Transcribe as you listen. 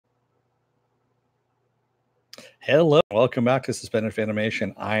Hello, welcome back to Suspended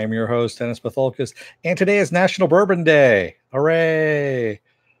Fanimation. I am your host, Dennis Patholkis, and today is National Bourbon Day. Hooray!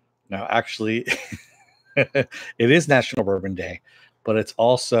 Now, actually, it is National Bourbon Day, but it's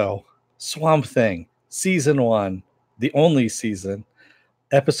also Swamp Thing, Season 1, the only season,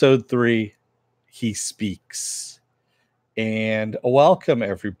 Episode 3, He Speaks. And welcome,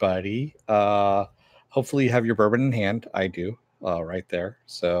 everybody. Hopefully you have your bourbon in hand. I do. Right there.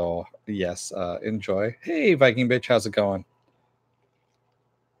 So yes, enjoy. Hey, Viking bitch, how's it going?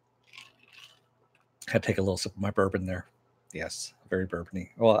 Had to take a little sip of my bourbon there. Yes, very bourbony.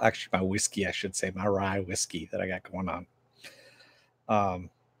 Well, actually, my whiskey, I should say, my rye whiskey that I got going on.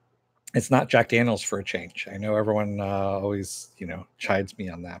 It's not Jack Daniels for a change. I know everyone always, chides me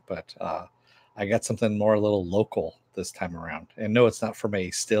on that, but I got something more a little local this time around. And no, it's not from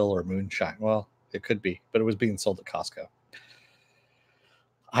a still or moonshine. Well, it could be, but it was being sold at Costco.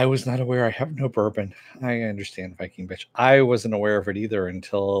 I was not aware. I have no bourbon. I understand, Viking bitch. I wasn't aware of it either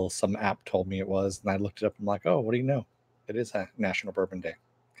until some app told me it was, and I looked it up. I'm like, oh, what do you know? It is a National Bourbon Day.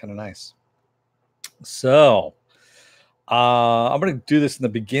 Kind of nice. So, I'm going to do this in the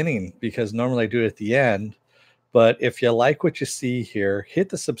beginning because normally I do it at the end. But if you like what you see here, hit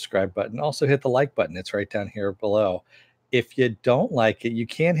the subscribe button. Also hit the like button. It's right down here below. If you don't like it, you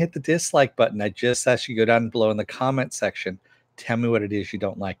can hit the dislike button. I just asked you to go down below in the comment section. Tell me what it is you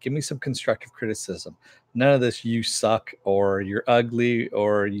don't like. Give me some constructive criticism. None of this you suck or you're ugly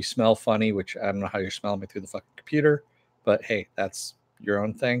or you smell funny, which I don't know how you're smelling me through the fucking computer. But hey, that's your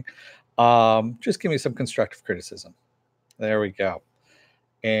own thing. Just give me some constructive criticism. There we go.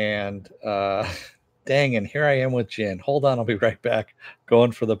 And dang, and here I am with gin. Hold on, I'll be right back.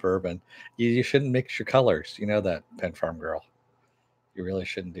 Going for the bourbon. You shouldn't mix your colors. You know that, Penn Farm girl. You really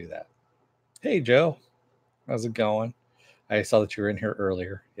shouldn't do that. Hey, Joe. How's it going? I saw that you were in here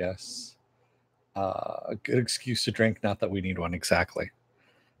earlier. Yes. A good excuse to drink. Not that we need one. Exactly.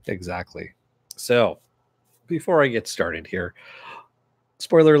 So, before I get started here,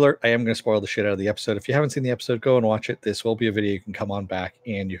 spoiler alert, I am going to spoil the shit out of the episode. If you haven't seen the episode, go and watch it. This will be a video. You can come on back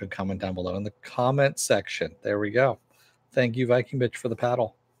and you can comment down below in the comment section. There we go. Thank you, Viking bitch, for the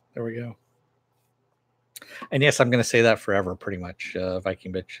paddle. There we go. And yes, I'm going to say that forever, pretty much,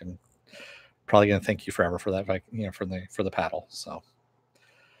 Viking bitch, and probably going to thank you forever for that, for the paddle. So,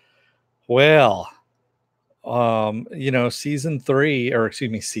 well, season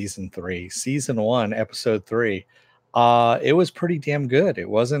 1, episode 3. It was pretty damn good. It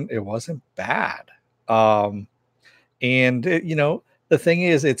wasn't bad. And the thing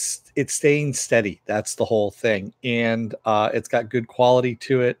is, it's staying steady. That's the whole thing. And it's got good quality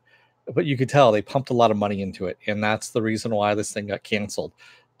to it, but you could tell they pumped a lot of money into it. And that's the reason why this thing got canceled.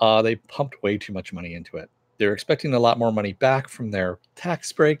 They pumped way too much money into it. They're expecting a lot more money back from their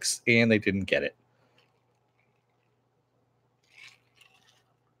tax breaks, and they didn't get it.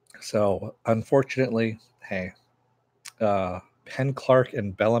 So unfortunately, hey, Penn Clark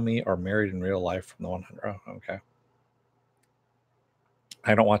and Bellamy are married in real life from the 100. Oh, okay.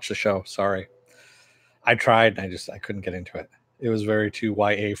 I don't watch the show. Sorry. I tried and I couldn't get into it. It was very too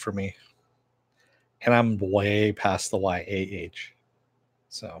YA for me. And I'm way past the YA age.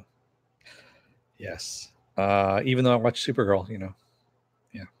 So, yes. Even though I watch Supergirl,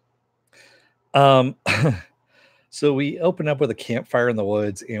 yeah. So we open up with a campfire in the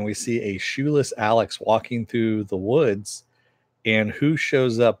woods and we see a shoeless Alex walking through the woods. And who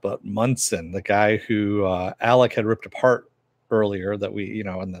shows up but Munson, the guy who Alec had ripped apart earlier that we,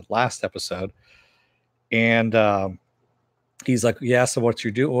 in the last episode. And he's like, yeah, so what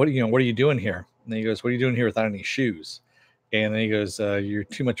you're doing? What are you doing here? And he goes, what are you doing here without any shoes? And then he goes, you're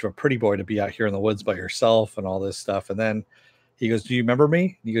too much of a pretty boy to be out here in the woods by yourself and all this stuff. And then he goes, do you remember me?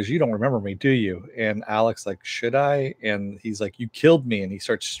 And he goes, you don't remember me, do you? And Alex like, should I? And he's like, you killed me. And he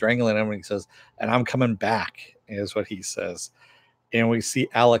starts strangling him and he says, and I'm coming back, is what he says. And we see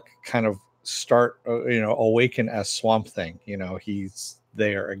Alec kind of start, awaken as Swamp Thing. He's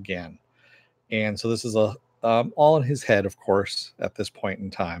there again. And so this is all in his head, of course, at this point in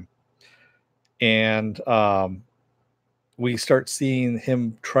time. And we start seeing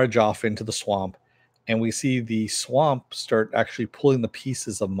him trudge off into the swamp. And we see the swamp start actually pulling the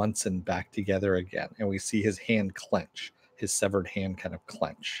pieces of Munson back together again. And we see his hand clench, his severed hand kind of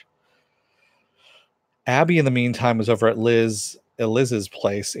clench. Abby, in the meantime, is over at Liz's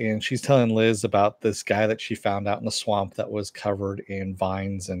place, and she's telling Liz about this guy that she found out in the swamp that was covered in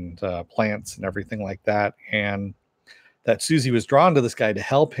vines and plants and everything like that. And that Susie was drawn to this guy to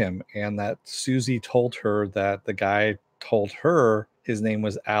help him. And that Susie told her that the guy told her his name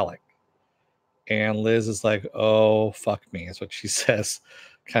was Alec. And Liz is like, oh, fuck me, is what she says.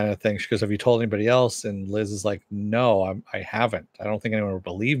 kind of thing. She goes, have you told anybody else? And Liz is like, no, I haven't. I don't think anyone would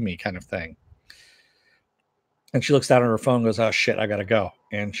believe me, kind of thing. And she looks down at her phone and goes, oh shit, I gotta go.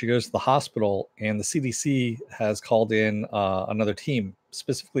 And she goes to the hospital, and the CDC has called in another team,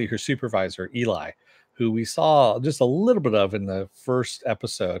 specifically her supervisor, Eli, who we saw just a little bit of in the first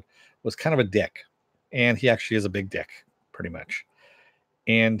episode, was kind of a dick. And he actually is a big dick, pretty much.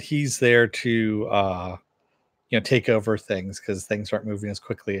 And he's there to take over things because things aren't moving as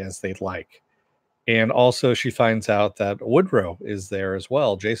quickly as they'd like. And also she finds out that Woodrow is there as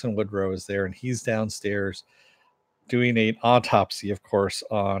well. Jason Woodrow is there, and he's downstairs doing an autopsy, of course,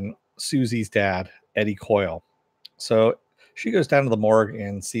 on Susie's dad, Eddie Coyle. So she goes down to the morgue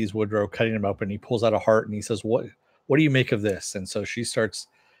and sees Woodrow cutting him open. He pulls out a heart and he says, what do you make of this? And so she starts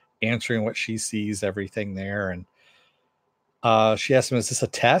answering what she sees, everything there. And she asks him, is this a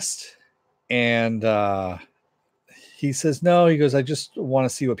test? And he says, no. He goes, I just want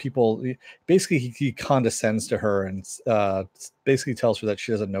to see what people, basically he condescends to her and basically tells her that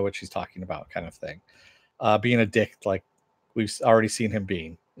she doesn't know what she's talking about, kind of thing. Being a dick, like we've already seen him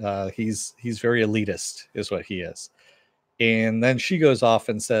being. He's very elitist, is what he is. And then she goes off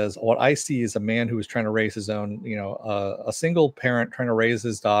and says, what I see is a man who was trying to raise his own, a single parent trying to raise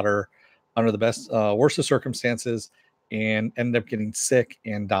his daughter under the best, worst of circumstances, and ended up getting sick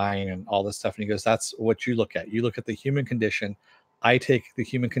and dying and all this stuff. And he goes, that's what you look at. You look at the human condition. I take the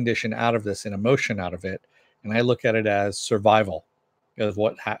human condition out of this and emotion out of it, and I look at it as survival, of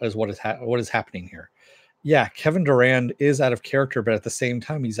what is happening here. Yeah, Kevin Durand is out of character, but at the same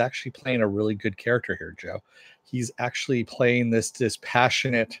time, he's actually playing a really good character here, Joe. He's actually playing this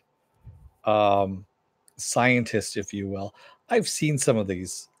passionate scientist, if you will. I've seen some of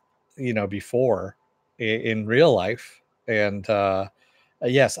these, before in real life, and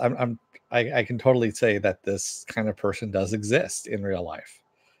yes, I can totally say that this kind of person does exist in real life.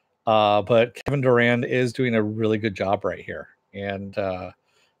 But Kevin Durand is doing a really good job right here, and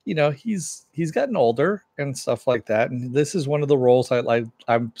he's gotten older and stuff like that, and this is one of the roles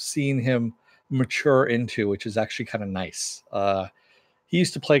I'm seeing him mature into, which is actually kind of nice. He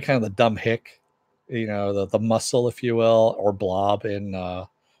used to play kind of the dumb hick, the muscle, if you will, or Blob in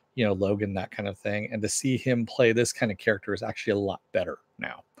Logan, that kind of thing. And to see him play this kind of character is actually a lot better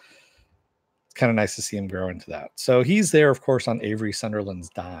now. It's kind of nice to see him grow into that. So he's there, of course, on Avery Sunderland's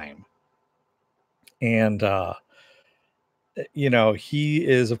dime, and he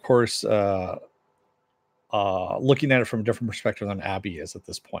is, of course, looking at it from a different perspective than Abby is at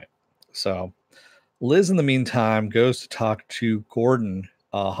this point. So Liz, in the meantime, goes to talk to Gordon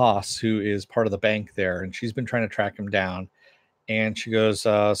Haas, who is part of the bank there, and she's been trying to track him down. And she goes,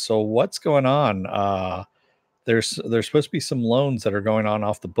 so what's going on? There's supposed to be some loans that are going on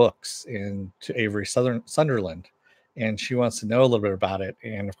off the books to Avery Sunderland, and she wants to know a little bit about it.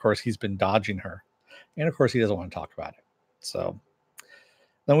 And of course, he's been dodging her, and of course, he doesn't want to talk about it. So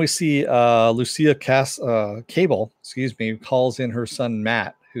then we see Lucia Cable, calls in her son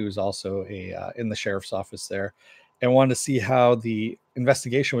Matt, who's also in the sheriff's office there, and wanted to see how the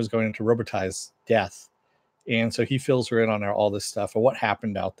investigation was going into Robitaille's death. And so he fills her in on all this stuff and what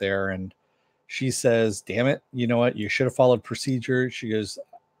happened out there. And she says, damn it, you know what? You should have followed procedure. She goes,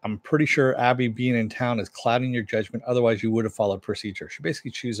 I'm pretty sure Abby being in town is clouding your judgment. Otherwise, you would have followed procedure. She basically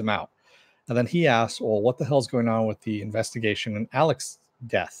chews him out. And then he asks, well, what the hell's going on with the investigation and Alex's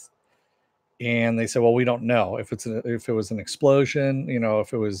death? And they said, well, we don't know if it was an explosion,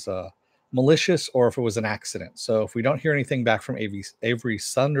 if it was malicious or if it was an accident. So if we don't hear anything back from Avery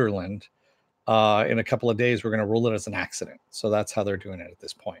Sunderland in a couple of days, we're going to rule it as an accident. So that's how they're doing it at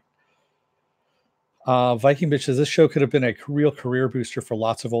this point. Viking Bitch says this show could have been a real career booster for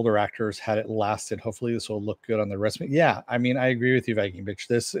lots of older actors had it lasted. Hopefully this will look good on the resume. Yeah, I mean, I agree with you, Viking Bitch.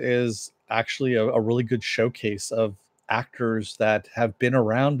 This is actually a really good showcase of actors that have been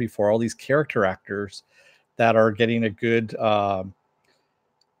around before, all these character actors that are getting a good a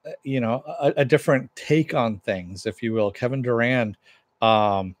different take on things, if you will. Kevin Durand,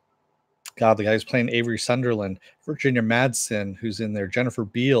 the guy who's playing Avery Sunderland, Virginia Madsen, who's in there, Jennifer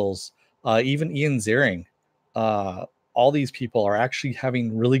Beals, even Ian Ziering. All these people are actually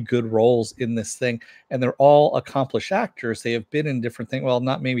having really good roles in this thing, and they're all accomplished actors. They have been in different things. Well,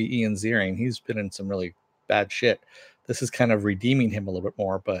 not maybe Ian Ziering. He's been in some really bad shit. This is kind of redeeming him a little bit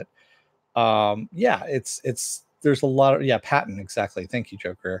more, but there's a lot of Patton, exactly. Thank you,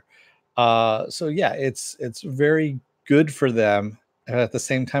 Joker. So yeah, it's very good for them. And at the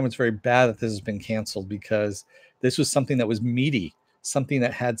same time, it's very bad that this has been canceled, because this was something that was meaty, something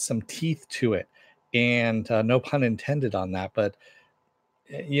that had some teeth to it, and no pun intended on that. But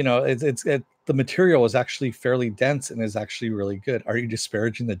the material is actually fairly dense and is actually really good. Are you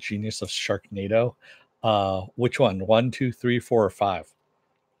disparaging the genius of Sharknado? Which one? 1, 2, 3, 4, or 5?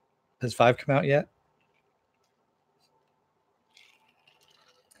 Has 5 come out yet?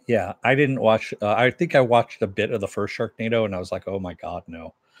 Yeah, I didn't watch. I think I watched a bit of the first Sharknado, and I was like, "Oh my god,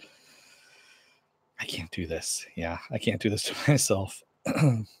 no! I can't do this. Yeah, I can't do this to myself."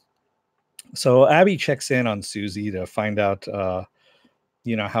 So Abby checks in on Susie to find out,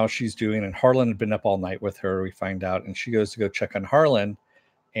 how she's doing, and Harlan had been up all night with her. We find out, and she goes to go check on Harlan,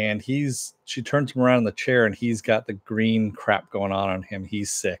 and she turns him around in the chair, and he's got the green crap going on him.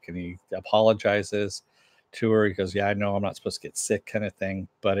 He's sick, and he apologizes to her. He goes, "Yeah, I know I'm not supposed to get sick," kind of thing,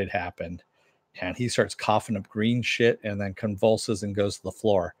 but it happened. And he starts coughing up green shit and then convulses and goes to the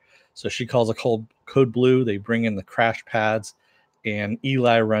floor. So she calls a code blue. They bring in the crash pads, and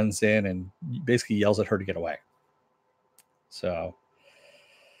Eli runs in and basically yells at her to get away. So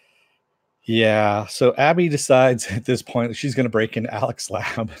yeah. So Abby decides at this point that she's going to break into Alex's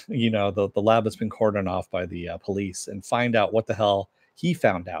lab, the lab that's been cordoned off by the police, and find out what the hell he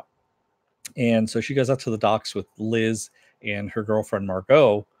found out. And so she goes out to the docks with Liz and her girlfriend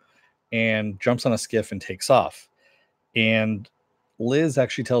Margot and jumps on a skiff and takes off. And Liz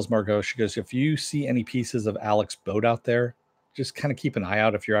actually tells Margot, she goes, "If you see any pieces of Alex's boat out there, just kind of keep an eye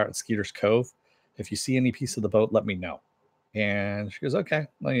out if you're out at Skeeter's Cove. If you see any piece of the boat, let me know." And she goes, "Okay,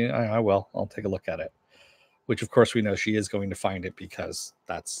 well, yeah, I will. I'll take a look at it." Which, of course, we know she is going to find it because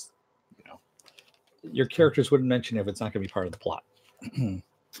that's, your characters wouldn't mention if it's not going to be part of the plot.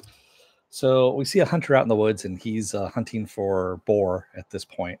 So we see a hunter out in the woods, and he's hunting for boar at this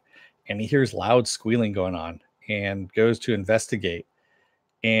point, and he hears loud squealing going on and goes to investigate.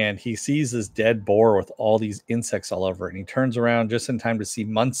 And he sees this dead boar with all these insects all over it. And he turns around just in time to see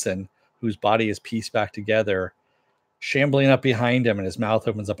Munson, whose body is pieced back together, shambling up behind him, and his mouth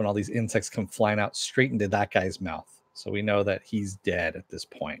opens up and all these insects come flying out straight into that guy's mouth. So we know that he's dead at this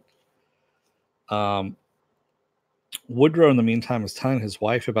point. Woodrow, in the meantime, is telling his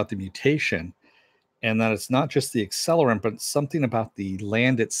wife about the mutation and that it's not just the accelerant, but something about the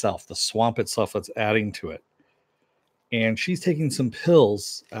land itself, the swamp itself, that's adding to it. And she's taking some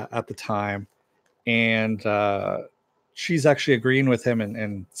pills at the time, and she's actually agreeing with him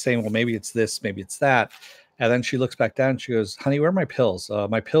and saying, well, maybe it's this, maybe it's that. And then she looks back down and she goes, "Honey, where are my pills?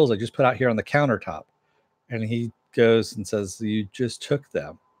 My pills I just put out here on the countertop." And he goes and says, "You just took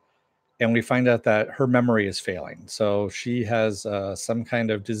them." And we find out that her memory is failing. So she has some kind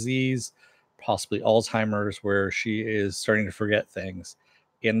of disease, possibly Alzheimer's, where she is starting to forget things.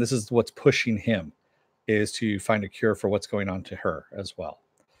 And this is what's pushing him, is to find a cure for what's going on to her as well.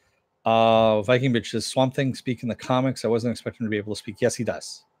 Viking Bitch, does Swamp Thing speak in the comics? I wasn't expecting to be able to speak. Yes, he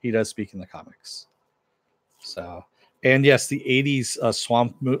does. He does speak in the comics. So, and yes, the 80s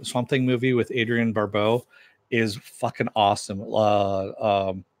Swamp Thing movie with Adrienne Barbeau is fucking awesome.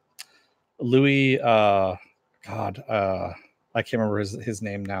 Louis, I can't remember his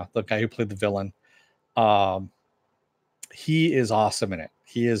name now. The guy who played the villain. He is awesome in it.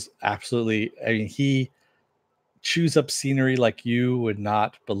 He is absolutely, he chews up scenery like you would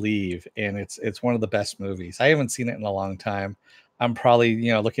not believe, and it's one of the best movies. I haven't seen it in a long time. I'm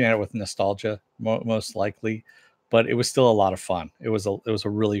probably looking at it with nostalgia most likely, but it was still a lot of fun. It was a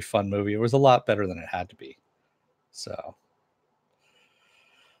really fun movie. It was a lot better than it had to be. So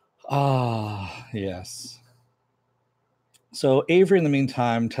yes. So Avery, in the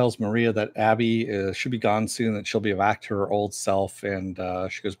meantime, tells Maria that Abby should be gone soon, that she'll be back to her old self, and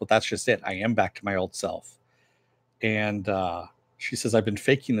she goes, "Well, that's just it. I am back to my old self." And she says, "I've been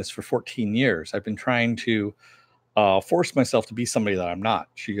faking this for 14 years. I've been trying to force myself to be somebody that I'm not."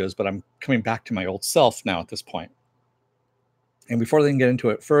 She goes, "But I'm coming back to my old self now at this point." And before they can get into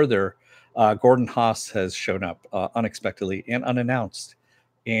it further, Gordon Haas has shown up unexpectedly and unannounced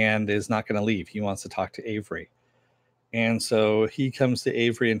and is not going to leave. He wants to talk to Avery. And so he comes to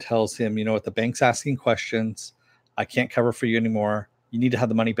Avery and tells him, "You know what, the bank's asking questions. I can't cover for you anymore. You need to have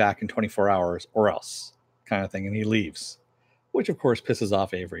the money back in 24 hours or else," kind of thing. And he leaves, which of course pisses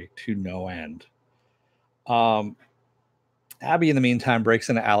off Avery to no end. Abby, in the meantime, breaks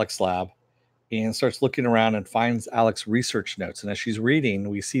into Alex's lab and starts looking around and finds Alex's research notes. And as she's reading,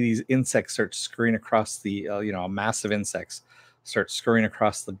 we see these insects start scurrying across the, massive insects start scurrying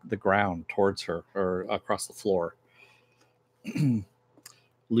across the ground towards her, or across the floor.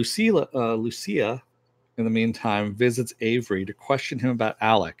 Lucia, in the meantime, visits Avery to question him about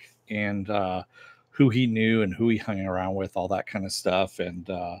Alec and who he knew and who he hung around with, all that kind of stuff. And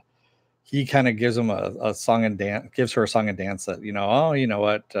he kind of gives him a song and dance, gives her a song and dance that, oh, you know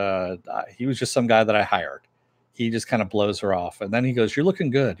what? He was just some guy that I hired. he just kind of blows her off. And then he goes, "You're looking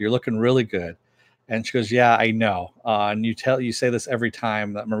good. You're looking really good." And she goes, "Yeah, I know. And you say this every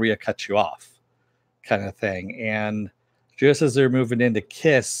time that Maria cuts you off," kind of thing. And just as they're moving in to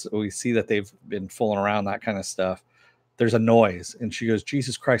kiss, we see that they've been fooling around, that kind of stuff. There's a noise, and she goes,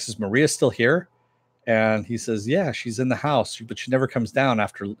 "Jesus Christ, is Maria still here?" And he says, "Yeah, she's in the house, but she never comes down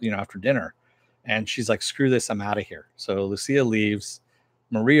after dinner." And she's like, "Screw this, I'm out of here." So Lucia leaves.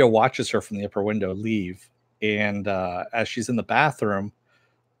 Maria watches her from the upper window leave, and as she's in the bathroom,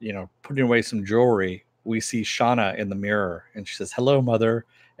 putting away some jewelry, we see Shauna in the mirror, and she says, "Hello, mother."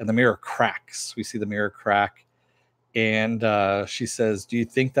 And the mirror cracks. We see the mirror crack, and she says, "Do you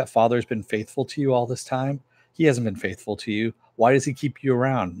think that father's been faithful to you all this time? He hasn't been faithful to you. Why does he keep you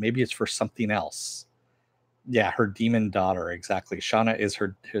around? Maybe it's for something else." Yeah, her demon daughter, exactly. Shauna is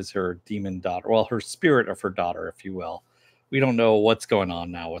her demon daughter. Well, her spirit of her daughter, if you will. We don't know what's going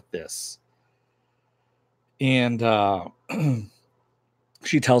on now with this. And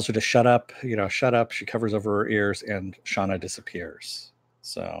she tells her to shut up, shut up. She covers over her ears, and Shauna disappears.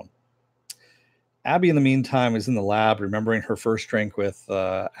 So Abby, in the meantime, is in the lab remembering her first drink with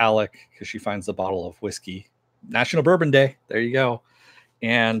Alec, because she finds the bottle of whiskey. National Bourbon Day. There you go.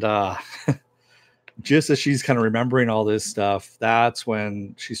 And just as she's kind of remembering all this stuff, that's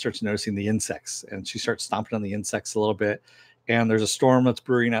when she starts noticing the insects, and she starts stomping on the insects a little bit. And there's a storm that's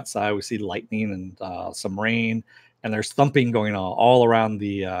brewing outside. We see lightning and some rain, and there's thumping going on all around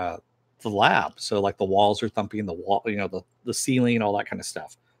the lab. So like the walls are thumping, the wall, the ceiling, all that kind of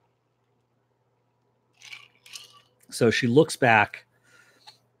stuff. So she looks back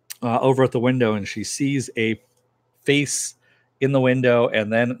over at the window, and she sees a face in the window,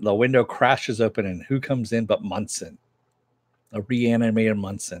 and then the window crashes open, and who comes in but Munson, a reanimated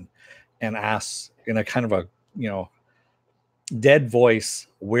Munson, and asks in a kind of a dead voice,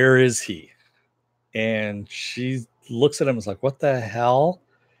 "Where is he?" And she looks at him and is like, "What the hell?"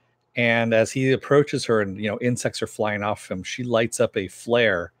 And as he approaches her, and insects are flying off him, she lights up a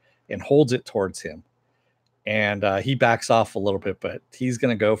flare and holds it towards him. And he backs off a little bit, but he's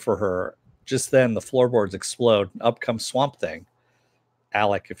going to go for her. Just then, the floorboards explode. Up comes Swamp Thing,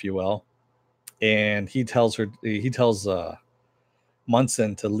 Alec, if you will. And he tells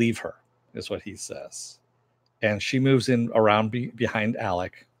Munson to leave her, is what he says. And she moves in around behind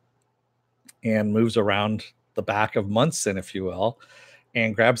Alec and moves around the back of Munson, if you will,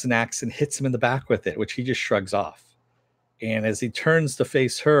 and grabs an axe and hits him in the back with it, which he just shrugs off. And as he turns to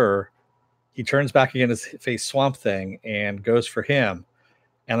face her, he turns back again to face Swamp Thing and goes for him,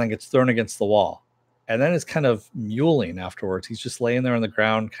 and then gets thrown against the wall. And then is kind of mewling afterwards. He's just laying there on the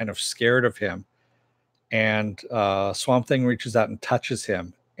ground, kind of scared of him. And Swamp Thing reaches out and touches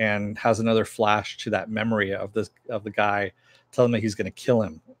him, and has another flash to that memory of the guy telling him that he's going to kill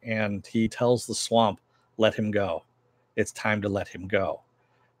him. And he tells the swamp, "Let him go. It's time to let him go."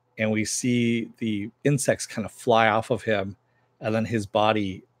 And we see the insects kind of fly off of him, and then his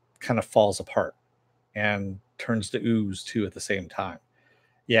body kind of falls apart and turns to ooze too at the same time.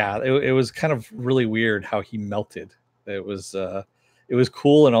 Yeah, it was kind of really weird how he melted. It was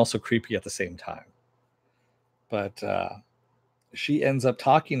cool and also creepy at the same time. But she ends up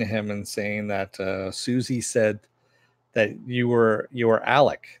talking to him and saying that Susie said that you were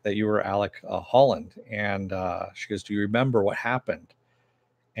Alec, Holland. And she goes, "Do you remember what happened?"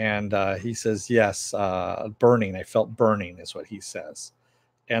 And he says, "Yes, burning. I felt burning," is what he says.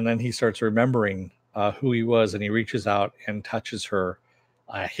 And then he starts remembering who he was, and he reaches out and touches her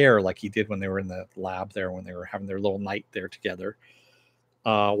hair like he did when they were in the lab there, when they were having their little night there together.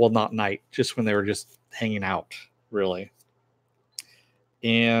 Well, not night, just when they were just hanging out, really.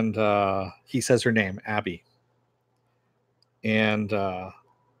 And he says her name, Abby. And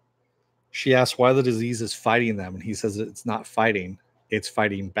she asks why the disease is fighting them. And he says it's not fighting, it's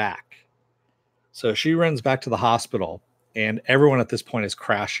fighting back. So she runs back to the hospital, and everyone at this point is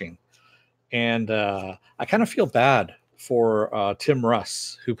crashing. And I kind of feel bad for Tim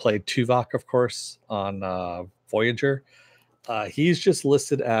Russ, who played Tuvok, of course, on Voyager. He's just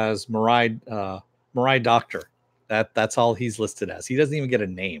listed as Mirai Doctor. That's all he's listed as. He doesn't even get a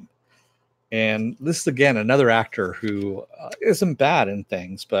name. And this is, again, another actor who isn't bad in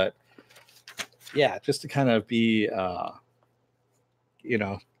things, but yeah, just to kind of be,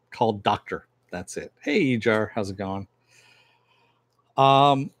 called Doctor. That's it. Hey, Ejar, how's it going?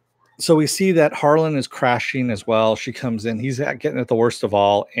 So we see that Harlan is crashing as well. She comes in. He's getting at the worst of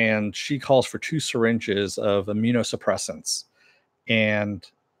all, and she calls for 2 syringes of immunosuppressants and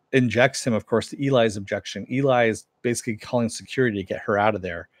injects him, of course, to Eli's objection. Eli is basically calling security to get her out of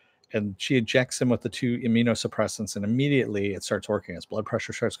there. And she ejects him with the 2 immunosuppressants, and immediately it starts working. His blood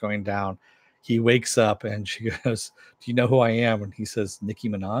pressure starts going down. he wakes up and she goes, "Do you know who I am?" And he says, "Nicki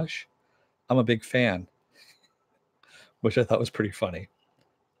Minaj. I'm a big fan," which I thought was pretty funny.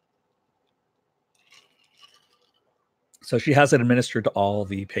 So she has it administered to all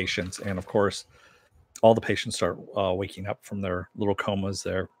the patients. And of course, all the patients start waking up from their little comas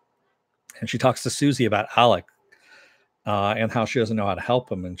there. And she talks to Susie about Alec and how she doesn't know how to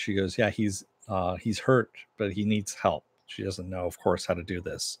help him. And she goes, "Yeah, he's hurt, but he needs help." She doesn't know, of course, how to do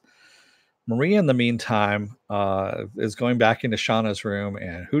this. Maria, in the meantime, is going back into Shauna's room,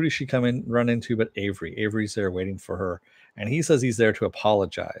 and who does she run into but Avery? Avery's there waiting for her, and he says he's there to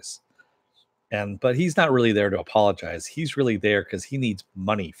apologize. But he's not really there to apologize. He's really there because he needs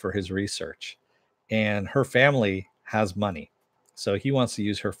money for his research, and her family has money, so he wants to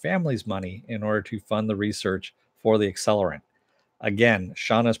use her family's money in order to fund the research for the accelerant. Again,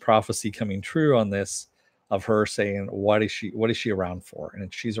 Shauna's prophecy coming true on this, of her saying, what is she around for?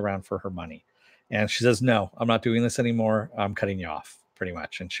 And she's around for her money. And she says, "No, I'm not doing this anymore. I'm cutting you off," pretty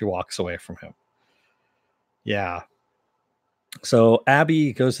much. And she walks away from him. Yeah. So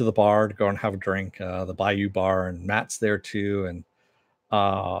Abby goes to the bar to go and have a drink, the Bayou Bar, and Matt's there too. And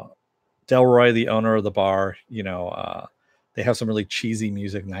Delroy, the owner of the bar, they have some really cheesy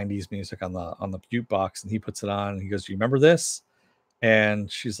music, 90s music on the jukebox, and he puts it on and he goes, "Do you remember this?"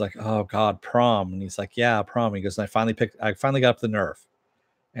 And she's like, "Oh God, prom." And he's like, "Yeah, prom." He goes, I finally got up the nerve."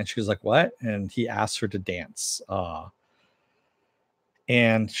 And she was like, "What?" And he asks her to dance.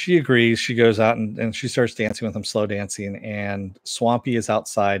 And she agrees. She goes out and she starts dancing with him, slow dancing. And Swampy is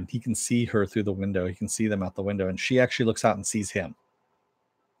outside. He can see her through the window. He can see them out the window. And she actually looks out and sees him.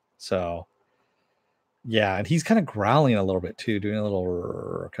 So, yeah. And he's kind of growling a little bit too, doing a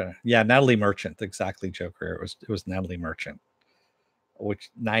little kind of, yeah, Natalie Merchant. Exactly, Joker. It was Natalie Merchant.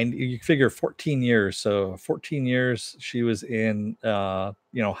 Which you figure 14 years. So 14 years she was in,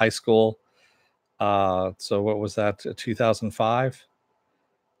 high school. So what was that? 2005.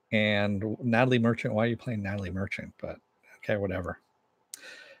 And Natalie Merchant, why are you playing Natalie Merchant? But okay, whatever.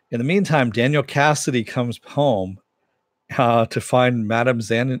 In the meantime, Daniel Cassidy comes home to find Madame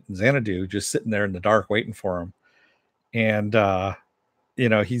Xanadu just sitting there in the dark waiting for him. And,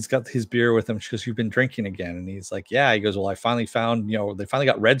 he's got his beer with him. She goes, "You've been drinking again." And he's like, "Yeah." He goes, "Well, I finally found, they finally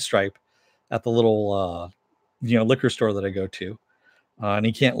got Red Stripe at the little, liquor store that I go to. And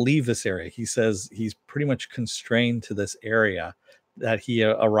he can't leave this area." He says he's pretty much constrained to this area, that he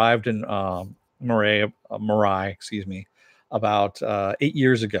arrived in Marai, excuse me, about 8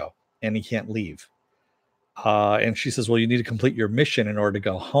 years ago, and he can't leave. And she says, "Well, you need to complete your mission in order to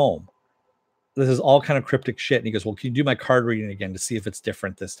go home." This is all kind of cryptic shit. And he goes, "Well, can you do my card reading again to see if it's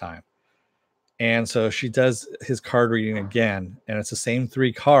different this time?" And so she does his card reading again, and it's the same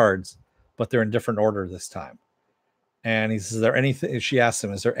 3 cards, but they're in different order this time. And he says, "Is there anything?" She asks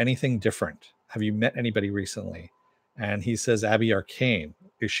him, "Is there anything different? Have you met anybody recently?" And he says, "Abby Arcane.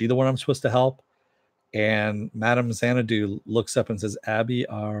 Is she the one I'm supposed to help?" And Madame Xanadu looks up and says, "Abby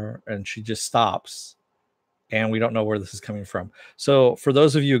R," and she just stops. And we don't know where this is coming from. So for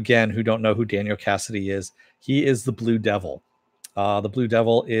those of you, again, who don't know who Daniel Cassidy is, he is the Blue Devil. The Blue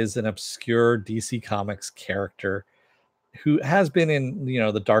Devil is an obscure DC Comics character who has been in,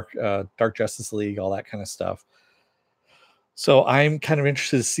 the Dark Justice League, all that kind of stuff. So I'm kind of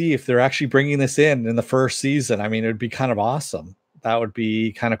interested to see if they're actually bringing this in the first season. I mean, it would be kind of awesome. That would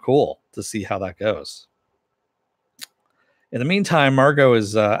be kind of cool to see how that goes. In the meantime, Margot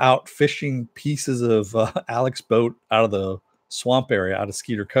is out fishing pieces of Alec's boat out of the swamp area, out of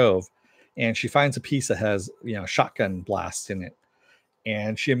Skeeter Cove, and she finds a piece that has, shotgun blast in it.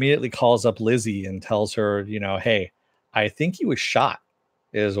 And she immediately calls up Lizzie and tells her, "Hey, I think he was shot,"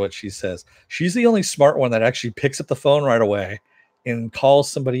 is what she says. She's the only smart one that actually picks up the phone right away and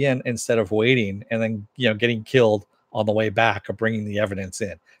calls somebody in instead of waiting and then, getting killed on the way back or bringing the evidence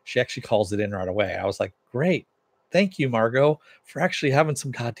in. She actually calls it in right away. I was like, great. Thank you, Margot, for actually having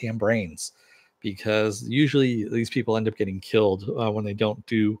some goddamn brains, because usually these people end up getting killed when they don't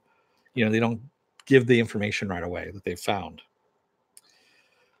do, they don't give the information right away that they've found.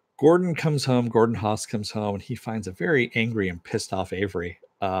 Gordon Haas comes home, and he finds a very angry and pissed off Avery.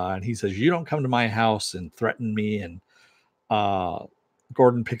 And he says, "You don't come to my house and threaten me." And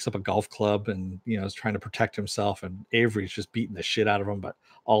Gordon picks up a golf club and, is trying to protect himself. And Avery's just beating the shit out of him, but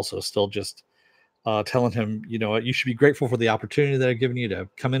also still just telling him, "You should be grateful for the opportunity that I've given you to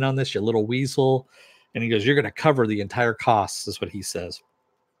come in on this, you little weasel." And he goes, "You're going to cover the entire costs," is what he says.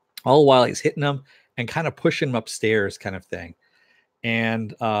 All while he's hitting him and kind of pushing him upstairs kind of thing.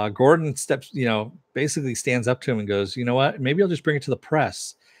 And Gordon basically stands up to him and goes, "You know what? Maybe I'll just bring it to the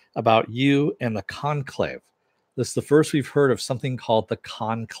press about you and the Conclave. This is the first we've heard of something called the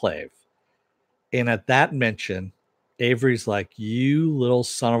Conclave." And at that mention, Avery's like, "You little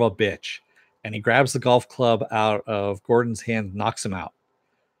son of a bitch." And he grabs the golf club out of Gordon's hand, knocks him out,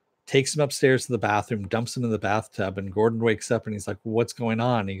 takes him upstairs to the bathroom, dumps him in the bathtub. And Gordon wakes up and he's like, "What's going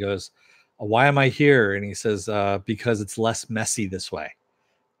on?" He goes, "Why am I here?" And he says, "Because it's less messy this way."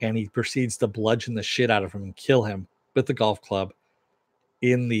 And he proceeds to bludgeon the shit out of him and kill him with the golf club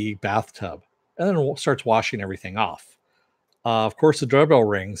in the bathtub, and then starts washing everything off. Of course, the doorbell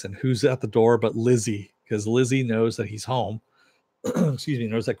rings, and who's at the door but Lizzie? Because Lizzie knows that he's home. Excuse me,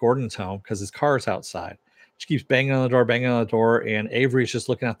 knows that Gordon's home because his car is outside. She keeps banging on the door, and Avery's just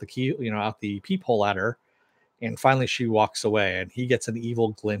looking out the key, out the peephole at her. And finally, she walks away, and he gets an evil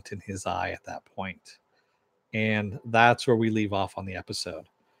glint in his eye at that point. And that's where we leave off on the episode.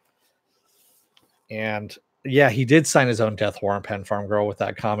 And yeah, he did sign his own death warrant, Pen Farm Girl, with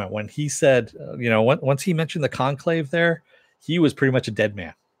that comment when he said, once he mentioned the conclave there, he was pretty much a dead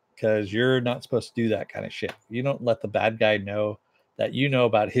man, because you're not supposed to do that kind of shit. You don't let the bad guy know that you know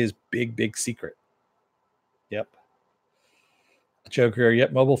about his big, big secret. Yep. Joker.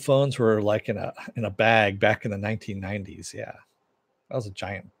 Yep. Mobile phones were like in a bag back in the 1990s. Yeah. That was a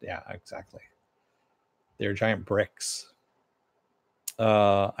giant. Yeah, exactly. They're giant bricks.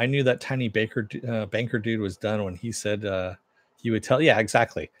 I knew that tiny banker dude was done when he said he would tell. Yeah,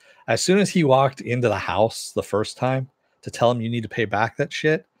 exactly. As soon as he walked into the house the first time to tell him you need to pay back that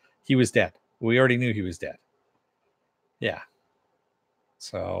shit, he was dead. We already knew he was dead. Yeah.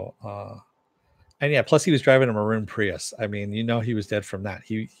 So, and yeah, plus he was driving a maroon Prius. I mean, he was dead from that.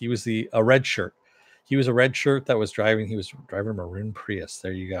 He was a red shirt. He was a red shirt that was driving. He was driving a maroon Prius.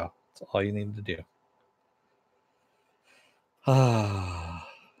 There you go. That's all you needed to do.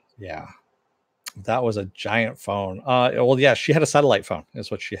 Yeah. That was a giant phone. Well, yeah, she had a satellite phone is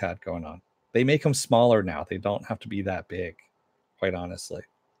what she had going on. They make them smaller now. They don't have to be that big, quite honestly.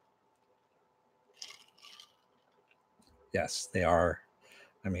 Yes, they are.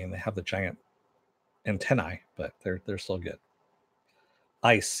 I mean, they have the giant antennae, but they're still good.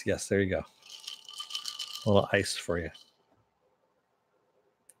 Ice. Yes, there you go. A little ice for you.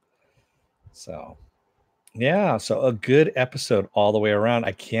 So, yeah, so a good episode all the way around.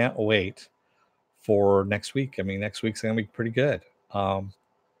 I can't wait for next week. I mean, next week's going to be pretty good.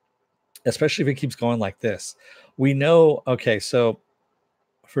 Especially if it keeps going like this. We know, okay, so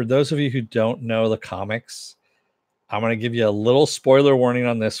for those of you who don't know the comics, I'm going to give you a little spoiler warning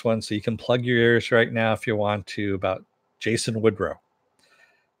on this one, so you can plug your ears right now if you want to, about Jason Woodrow.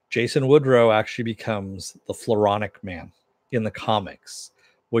 Jason Woodrow actually becomes the Floronic Man in the comics,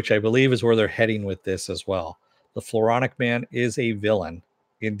 which I believe is where they're heading with this as well. The Floronic Man is a villain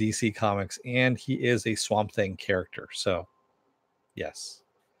in DC Comics, and he is a Swamp Thing character. So, yes,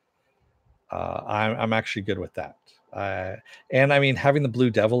 I'm actually good with that. And I mean, having the Blue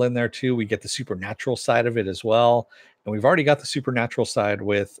Devil in there too, we get the supernatural side of it as well. And we've already got the supernatural side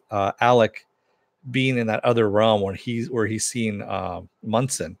with Alec being in that other realm where he's seen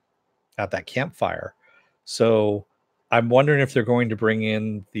Munson at that campfire. So I'm wondering if they're going to bring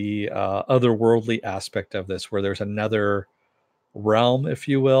in the otherworldly aspect of this, where there's another realm, if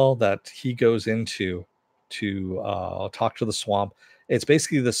you will, that he goes into to talk to the swamp. It's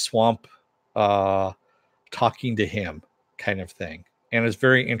basically the swamp talking to him kind of thing. And it's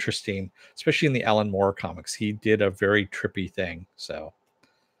very interesting, especially in the Alan Moore comics. He did a very trippy thing. So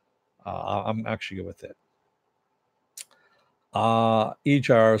I'm actually good with it.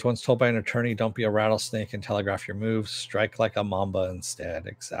 Ejar was once told by an attorney, don't be a rattlesnake and telegraph your moves. Strike like a mamba instead.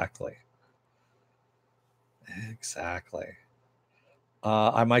 Exactly.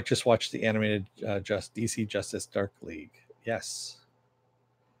 I might just watch the animated DC Justice Dark League. Yes.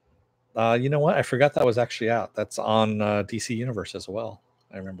 You know what? I forgot that was actually out. That's on DC Universe as well.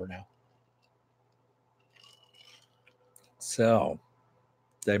 I remember now. So,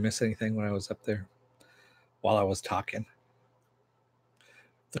 did I miss anything when I was up there while I was talking?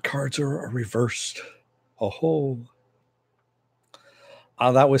 The cards are reversed. Oh,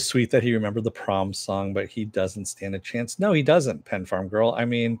 that was sweet that he remembered the prom song, but he doesn't stand a chance. No, he doesn't, Pen Farm Girl. I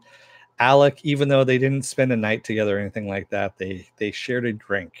mean, Alec, even though they didn't spend a night together or anything like that, they shared a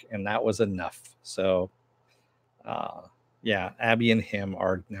drink, and that was enough. So, yeah, Abby and him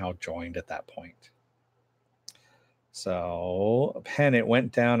are now joined at that point. So, Pen, it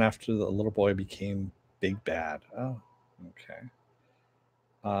went down after the little boy became big bad. Oh, okay.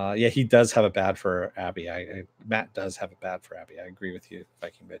 Yeah, he does have it bad for Abby. Matt does have it bad for Abby. I agree with you,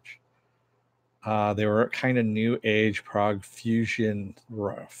 Viking bitch. They were kind of new age prog fusion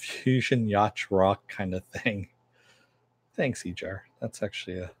yacht rock kind of thing. Thanks, Ejar. That's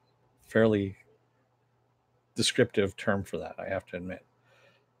actually a fairly descriptive term for that, I have to admit.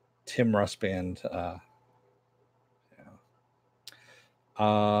 Tim Russ Band.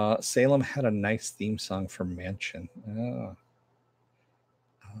 Salem had a nice theme song for Mansion.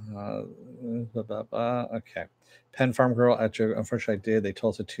 Oh. Okay. Penn Farm Girl, unfortunately, I did. They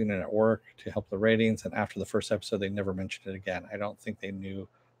told us to tune in at work to help the ratings, and after the first episode, they never mentioned it again. I don't think they knew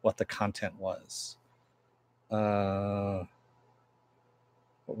what the content was. What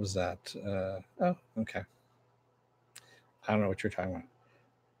was that? Oh, okay. I don't know what you're talking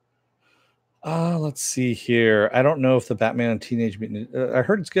about. Let's see here. I don't know if the Batman and Teenage Mutant. I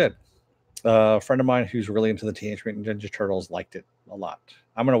heard it's good. A friend of mine who's really into the Teenage Mutant Ninja Turtles liked it a lot.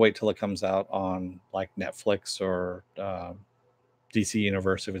 I'm gonna wait till it comes out on like Netflix or DC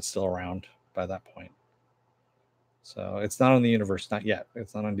Universe if it's still around by that point. So it's not on the universe, not yet.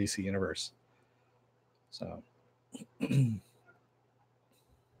 It's not on DC Universe. So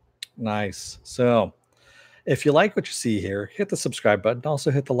nice. So if you like what you see here, hit the subscribe button.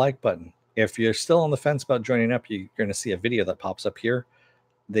 Also hit the like button. If you're still on the fence about joining up, you're going to see a video that pops up here.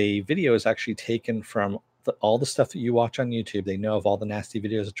 The video is actually taken from all the stuff that you watch on YouTube. They know of all the nasty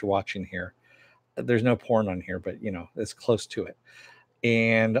videos that you're watching here. There's no porn on here, but you know, it's close to it.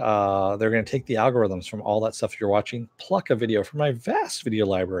 And they're going to take the algorithms from all that stuff you're watching, pluck a video from my vast video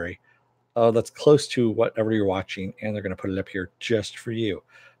library that's close to whatever you're watching, and they're going to put it up here just for you.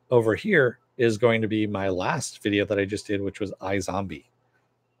 Over here is going to be my last video that I just did, which was iZombie.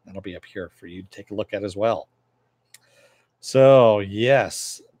 That'll be up here for you to take a look at as well. So,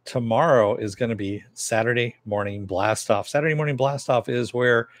 yes, tomorrow is going to be Saturday Morning Blast Off. Saturday Morning Blast Off is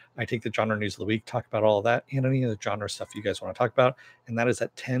where I take the genre news of the week, talk about all of that, and any of the genre stuff you guys want to talk about. And that is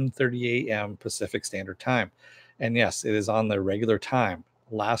at 10:30 a.m. Pacific Standard Time. And yes, it is on the regular time.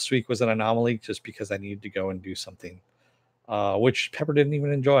 Last week was an anomaly just because I needed to go and do something, which Pepper didn't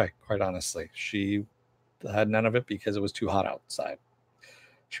even enjoy, quite honestly. She had none of it because it was too hot outside.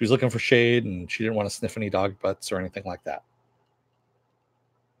 She was looking for shade and she didn't want to sniff any dog butts or anything like that.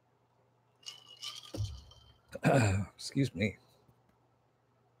 Excuse me.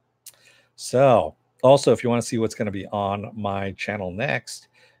 So, also, if you want to see what's going to be on my channel next,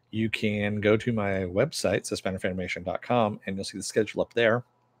 you can go to my website, suspenderfanimation.com, and you'll see the schedule up there.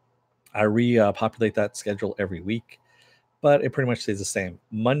 I repopulate that schedule every week, but it pretty much stays the same.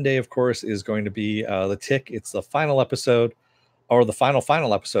 Monday, of course, is going to be The Tick. It's the final episode, or the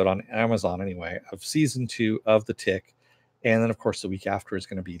final episode on Amazon anyway, of season 2 of The Tick. And then, of course, the week after is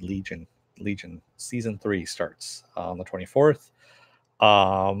going to be Legion. Legion season 3 starts on the 24th.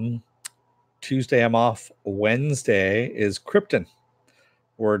 Tuesday I'm off. Wednesday is Krypton.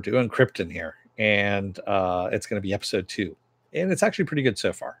 We're doing Krypton here, and it's going to be episode 2, and it's actually pretty good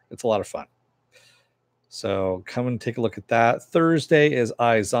so far. It's a lot of fun. So come and take a look at that. Thursday is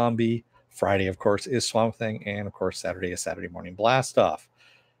iZombie. Friday, of course, is Swamp Thing, and of course, Saturday is Saturday Morning Blast Off.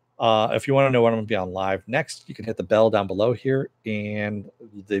 If you want to know when I'm going to be on live next, you can hit the bell down below here, and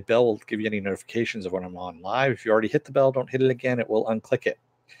the bell will give you any notifications of when I'm on live. If you already hit the bell, don't hit it again. It will unclick it.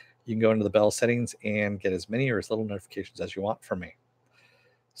 You can go into the bell settings and get as many or as little notifications as you want from me.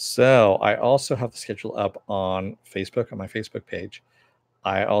 So I also have the schedule up on Facebook, on my Facebook page.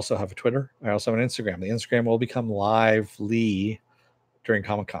 I also have a Twitter. I also have an Instagram. The Instagram will become lively during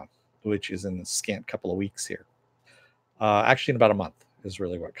Comic-Con, which is in a scant couple of weeks here. Actually, in about a month is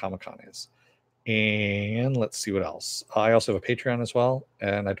really what Comic-Con is. And let's see what else. I also have a Patreon as well,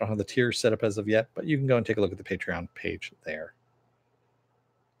 and I don't have the tiers set up as of yet, but you can go and take a look at the Patreon page there.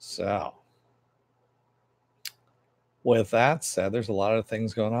 So, with that said, there's a lot of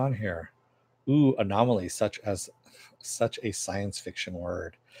things going on here. Ooh, anomaly, such a science fiction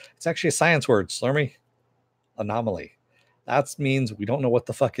word. It's actually a science word, Slurmy. Anomaly. That means we don't know what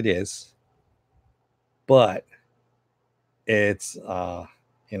the fuck it is, but it's kind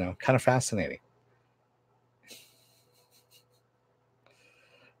of fascinating.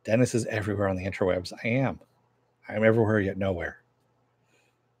 Dennis is everywhere on the interwebs. I'm everywhere yet nowhere.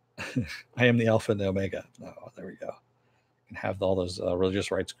 I am the alpha and the omega. Oh, there we go. And have all those religious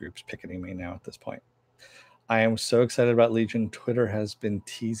rights groups picketing me now at this point. I am so excited about Legion. Twitter has been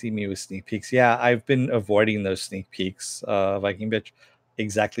teasing me with sneak peeks. Yeah, I've been avoiding those sneak peeks, Viking bitch,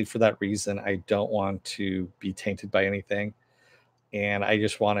 exactly for that reason. I don't want to be tainted by anything, and I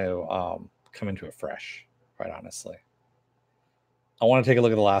just want to come into it fresh, quite honestly. I want to take a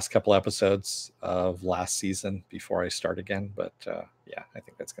look at the last couple episodes of last season before I start again, but yeah, I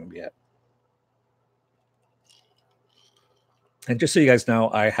think that's going to be it. And just so you guys know,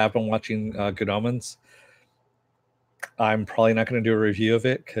 I have been watching Good Omens. I'm probably not going to do a review of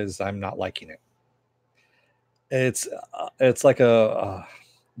it because I'm not liking it. It's like a.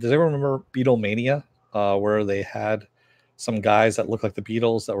 Does anyone remember Beatlemania, where they had some guys that look like the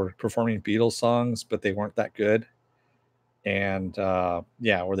Beatles that were performing Beatles songs, but they weren't that good. And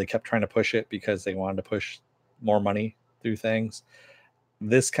yeah, where they kept trying to push it because they wanted to push more money through things.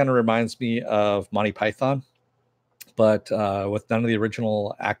 This kind of reminds me of Monty Python, but with none of the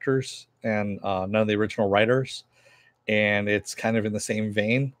original actors and none of the original writers. And it's kind of in the same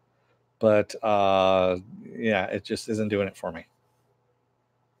vein, but yeah, it just isn't doing it for me.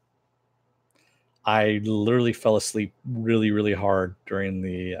 I literally fell asleep really, really hard during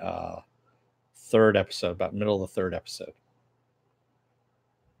the third episode, about middle of the third episode.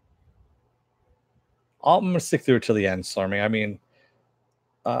 I'm gonna stick through it till the end, Stormy. I mean,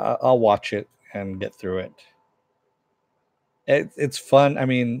 I'll watch it and get through it. It's fun. I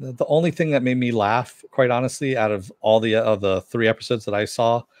mean, the only thing that made me laugh, quite honestly, out of all the 3 episodes that I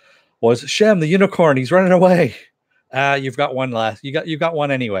saw, was Shem the unicorn. He's running away. You've got one last. You got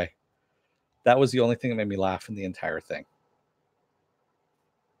one anyway. That was the only thing that made me laugh in the entire thing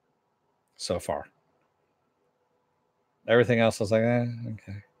so far. Everything else, I was like,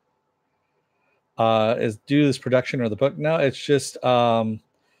 okay. Is due to this production or the book? No, it's just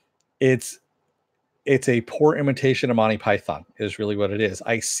it's a poor imitation of Monty Python is really what it is.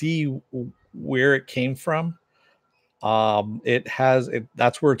 I see where it came from.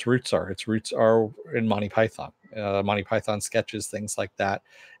 That's where its roots are. Its roots are in Monty Python. Monty Python sketches, things like that.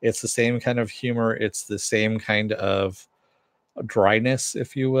 It's the same kind of humor. It's the same kind of dryness,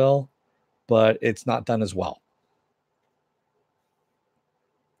 if you will, but it's not done as well.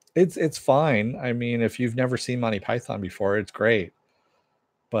 It's fine. I mean, if you've never seen Monty Python before, it's great.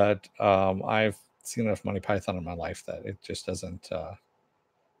 But I've seen enough Monty Python in my life that it just doesn't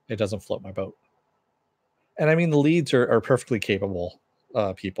float my boat. And I mean, the leads are perfectly capable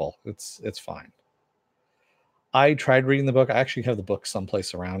people. It's fine. I tried reading the book. I actually have the book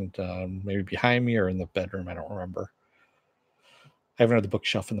someplace around, maybe behind me or in the bedroom. I don't remember. I have another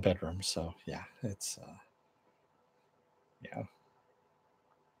bookshelf in the bedroom, so yeah, it's yeah.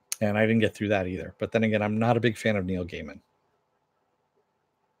 And I didn't get through that either. But then again, I'm not a big fan of Neil Gaiman.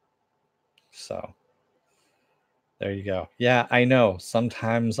 So there you go. Yeah, I know.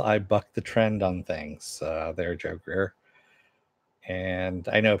 Sometimes I buck the trend on things there, Joe Greer. And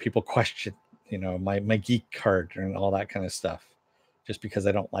I know people question, my geek card and all that kind of stuff just because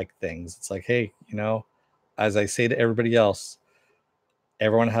I don't like things. It's like, hey, as I say to everybody else,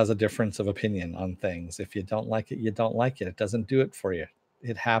 everyone has a difference of opinion on things. If you don't like it, you don't like it. It doesn't do it for you.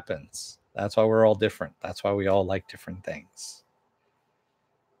 It happens. That's why we're all different. That's why we all like different things.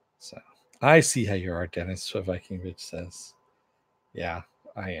 So I see how you are, Dennis, what Viking Bitch says. Yeah,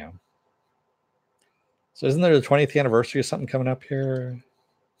 I am. So isn't there the 20th anniversary or something coming up here?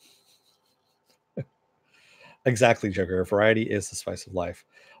 Exactly, Joker. Variety is the spice of life.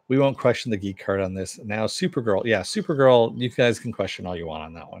 We won't question the geek card on this. Now, Supergirl. Yeah, Supergirl, you guys can question all you want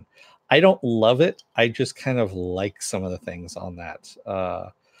on that one. I don't love it. I just kind of like some of the things on that.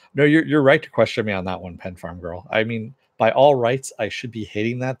 No, you're right to question me on that one, Pen Farm Girl. I mean, by all rights, I should be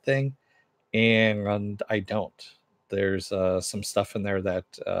hating that thing, and I don't. There's some stuff in there that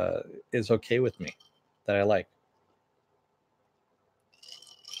is okay with me, that I like.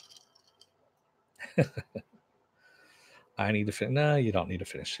 I need to finish. No, you don't need to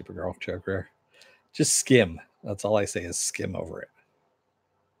finish Supergirl, Joker. Just skim. That's all I say is skim over it.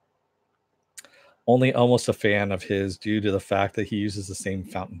 Only almost a fan of his due to the fact that he uses the same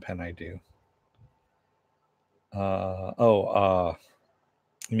fountain pen I do.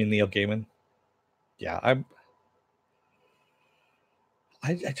 You mean Neil Gaiman? Yeah,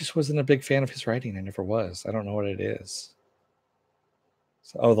 I just wasn't a big fan of his writing. I never was. I don't know what it is.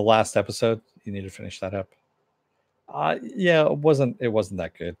 So, the last episode. You need to finish that up. Yeah, it wasn't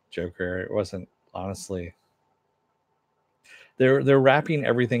that good, Joker. It wasn't, honestly. They're wrapping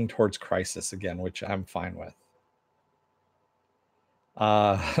everything towards Crisis again, which I'm fine with.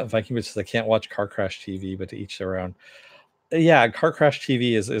 Viking Bitch says I can't watch Car Crash TV, but to each their own. Yeah, Car Crash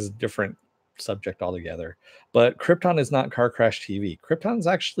TV is a different subject altogether. But Krypton is not Car Crash TV. Krypton's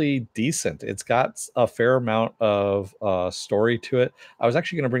actually decent. It's got a fair amount of story to it. I was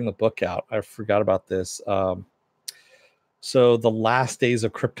actually going to bring the book out. I forgot about this. So The Last Days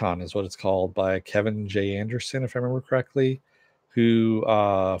of Krypton is what it's called, by Kevin J. Anderson, if I remember correctly, who,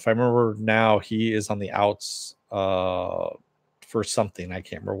 if I remember now, he is on the outs for something. I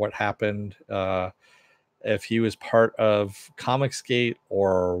can't remember what happened. If he was part of Comicsgate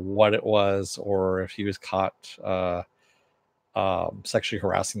or what it was, or if he was caught sexually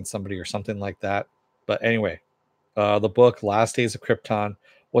harassing somebody or something like that. But anyway, the book Last Days of Krypton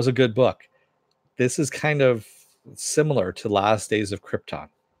was a good book. This is kind of similar to Last Days of Krypton.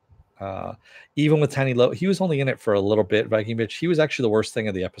 Even with Tiny Low, he was only in it for a little bit. Viking Bitch, he was actually the worst thing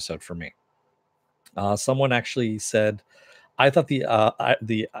of the episode for me. Someone actually said, I thought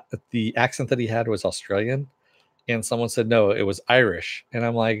the accent that he had was Australian, and someone said no, it was Irish, and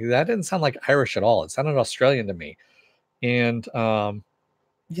I'm like, that didn't sound like Irish at all. It sounded Australian to me. And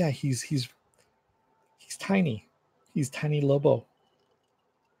yeah, he's tiny. He's Tiny Lobo.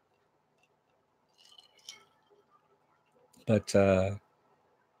 But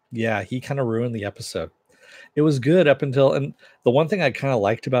yeah, he kind of ruined the episode. It was good up until, and the one thing I kind of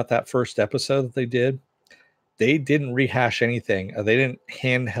liked about that first episode that they didn't rehash anything. They didn't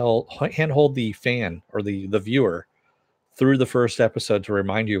handhold the fan or the viewer through the first episode to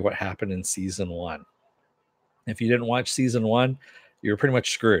remind you what happened in season 1. If you didn't watch season 1, you're pretty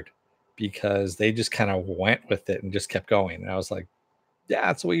much screwed, because they just kind of went with it and just kept going. And I was like, yeah,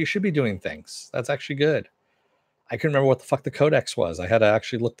 that's the way you should be doing things. That's actually good. I couldn't remember what the fuck the codex was. I had to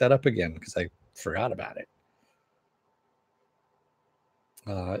actually look that up again because I forgot about it.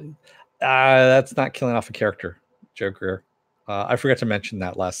 That's not killing off a character, Joe Greer. I forgot to mention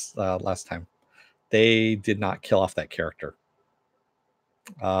that last time. They did not kill off that character.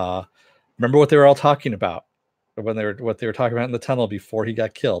 Remember what they were all talking about when what they were talking about in the tunnel before he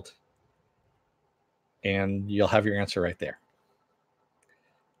got killed, and you'll have your answer right there.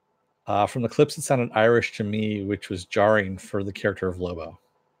 From the clips, it sounded Irish to me, which was jarring for the character of Lobo.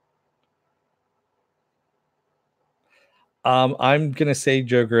 I'm gonna say,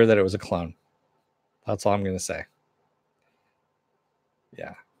 Joe Greer, that it was a clone. That's all I'm gonna say.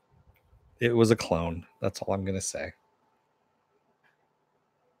 Yeah, it was a clone. That's all I'm gonna say.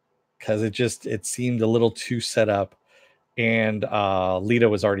 Because it seemed a little too set up, and Lita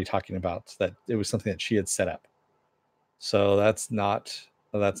was already talking about that it was something that she had set up. So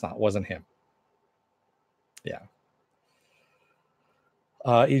wasn't him. Yeah.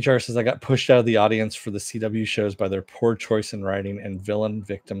 Ejar says, I got pushed out of the audience for the CW shows by their poor choice in writing and villain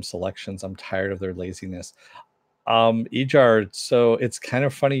victim selections. I'm tired of their laziness. Ejar, so it's kind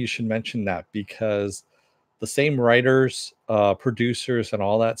of funny you should mention that, because the same writers, producers, and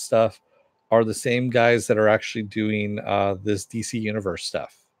all that stuff are the same guys that are actually doing this DC Universe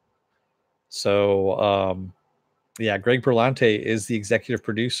stuff. So, yeah, Greg Berlanti is the executive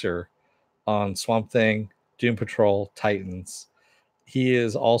producer on Swamp Thing, Doom Patrol, Titans. He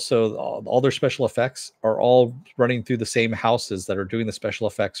is also, all their special effects are all running through the same houses that are doing the special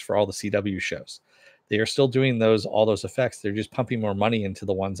effects for all the CW shows. They are still doing all those effects. They're just pumping more money into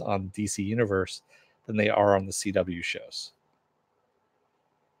the ones on DC Universe than they are on the CW shows.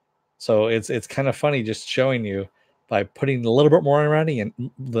 So it's kind of funny, just showing you, by putting a little bit more money and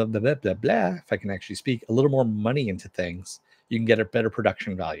blah, blah, blah, blah, blah, if I can actually speak, a little more money into things, you can get a better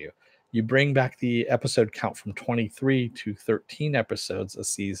production value. You bring back the episode count from 23 to 13 episodes a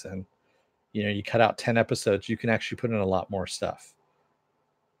season. You cut out 10 episodes, you can actually put in a lot more stuff.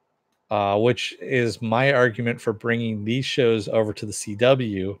 Which is my argument for bringing these shows over to the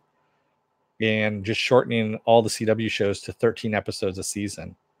CW and just shortening all the CW shows to 13 episodes a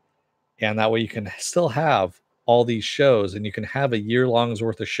season. And that way you can still have all these shows, and you can have a year-long's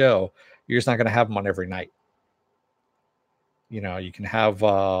worth of show. You're just not going to have them on every night. You can have,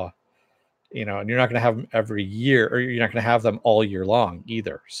 and you're not going to have them every year, or you're not going to have them all year long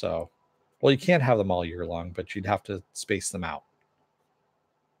either. So, well, you can't have them all year long, but you'd have to space them out.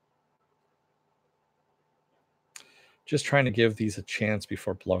 Just trying to give these a chance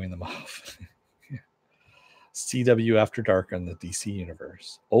before blowing them off. CW After Dark on the DC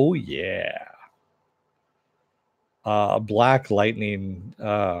Universe. Oh, yeah. Black Lightning.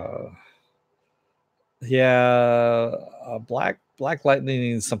 Black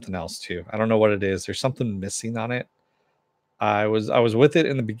Lightning is something else too. I don't know what it is. There's something missing on it. I was with it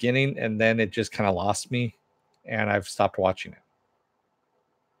in the beginning, and then it just kind of lost me, and I've stopped watching it.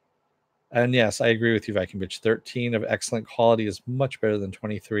 And yes, I agree with you, Viking Bitch. 13 of excellent quality is much better than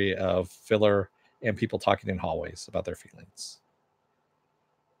 23 of filler and people talking in hallways about their feelings.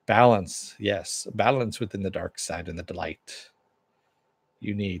 Balance, yes. Balance within the dark side and the light.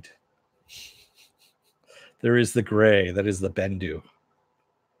 You need. There is the gray, that is the Bendu.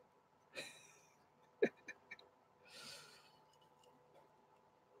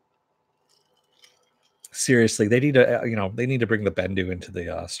 Seriously, they need to bring the Bendu into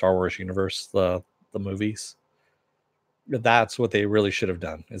the Star Wars universe, the movies. That's what they really should have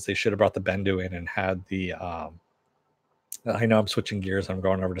done. Is they should have brought the Bendu in and had the. I know I'm switching gears. I'm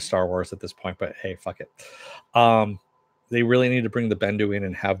going over to Star Wars at this point, but hey, fuck it. They really need to bring the Bendu in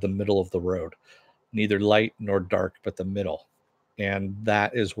and have the middle of the road, neither light nor dark, but the middle, and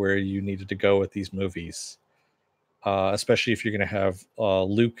that is where you needed to go with these movies, especially if you're going to have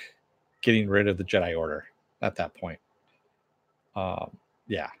Luke getting rid of the Jedi Order at that point.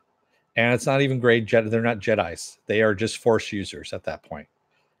 Yeah. And it's not even grade Jedi. They're not Jedis. They are just Force users at that point.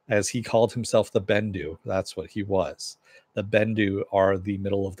 As he called himself the Bendu, that's what he was. The Bendu are the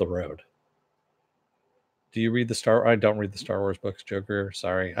middle of the road. Do you read the Star? I don't read the Star Wars books, Joker.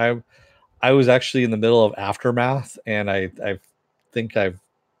 Sorry. I was actually in the middle of Aftermath, and I think I've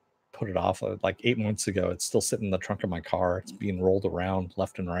put it off like 8 months ago. It's still sitting in the trunk of my car. It's being rolled around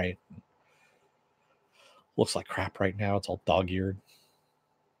left and right. Looks like crap right now. It's all dog-eared.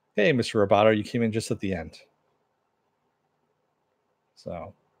 Hey, Mr. Roboto, you came in just at the end.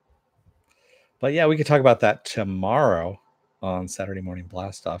 So, but yeah, we could talk about that tomorrow on Saturday Morning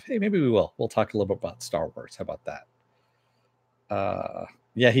Blast Off. Hey, maybe we will. We'll talk a little bit about Star Wars. How about that?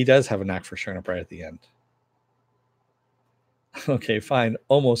 Yeah, he does have a knack for showing up right at the end. Okay, fine.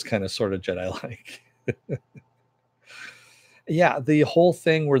 Almost kind of sort of Jedi-like. Yeah, the whole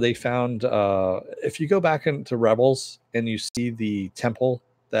thing where they found, if you go back into Rebels and you see the temple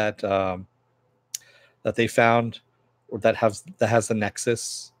that that they found, or that has the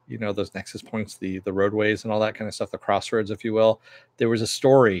nexus, you know, those nexus points, the roadways and all that kind of stuff, the crossroads, if you will. There was a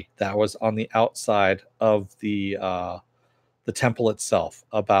story that was on the outside of the temple itself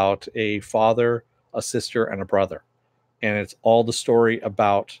about a father, a sister, and a brother, and it's all the story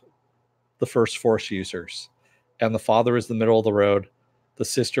about the first Force users. And the father is the middle of the road, the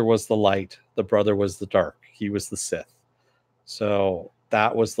sister was the light, the brother was the dark. He was the Sith. So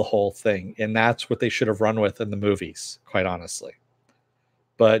that was the whole thing, and that's what they should have run with in the movies, quite honestly.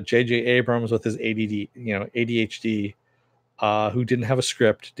 But J.J. Abrams, with his ADHD, who didn't have a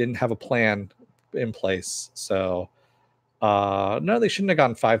script, didn't have a plan in place, so no, they shouldn't have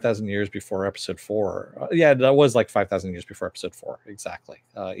gone 5,000 years before Episode 4. Yeah, that was like 5,000 years before Episode 4, exactly.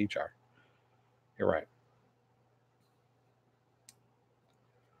 HR, you're right.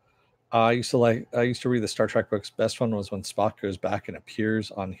 I used to read the Star Trek books. Best one was when Spock goes back and appears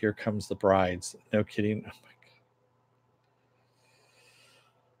on Here Comes the Brides. No kidding. Oh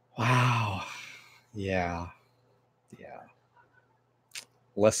my God. Wow. Yeah. Yeah.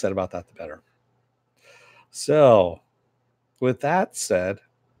 Less said about that, the better. So, with that said,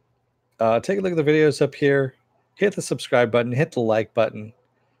 take a look at the videos up here. Hit the subscribe button. Hit the like button.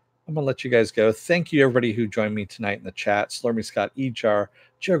 I'm going to let you guys go. Thank you, everybody who joined me tonight in the chat. Slurmy Scott, Ejar,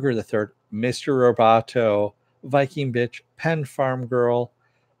 Joker the Third, Mr. Roboto, Viking Bitch, Pen Farm Girl.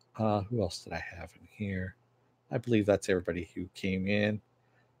 Who else did I have in here? I believe that's everybody who came in.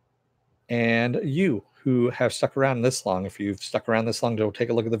 And you who have stuck around this long, if you've stuck around this long to take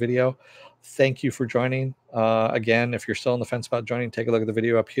a look at the video, thank you for joining. Again, if you're still on the fence about joining, take a look at the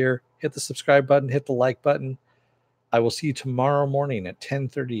video up here. Hit the subscribe button, hit the like button. I will see you tomorrow morning at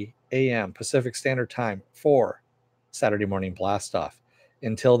 10:30 a.m. Pacific Standard Time for Saturday Morning Blast Off.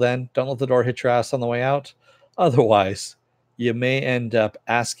 Until then, don't let the door hit your ass on the way out. Otherwise, you may end up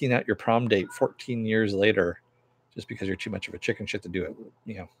asking out your prom date 14 years later just because you're too much of a chicken shit to do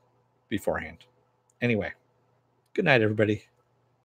it, beforehand. Anyway, good night, everybody.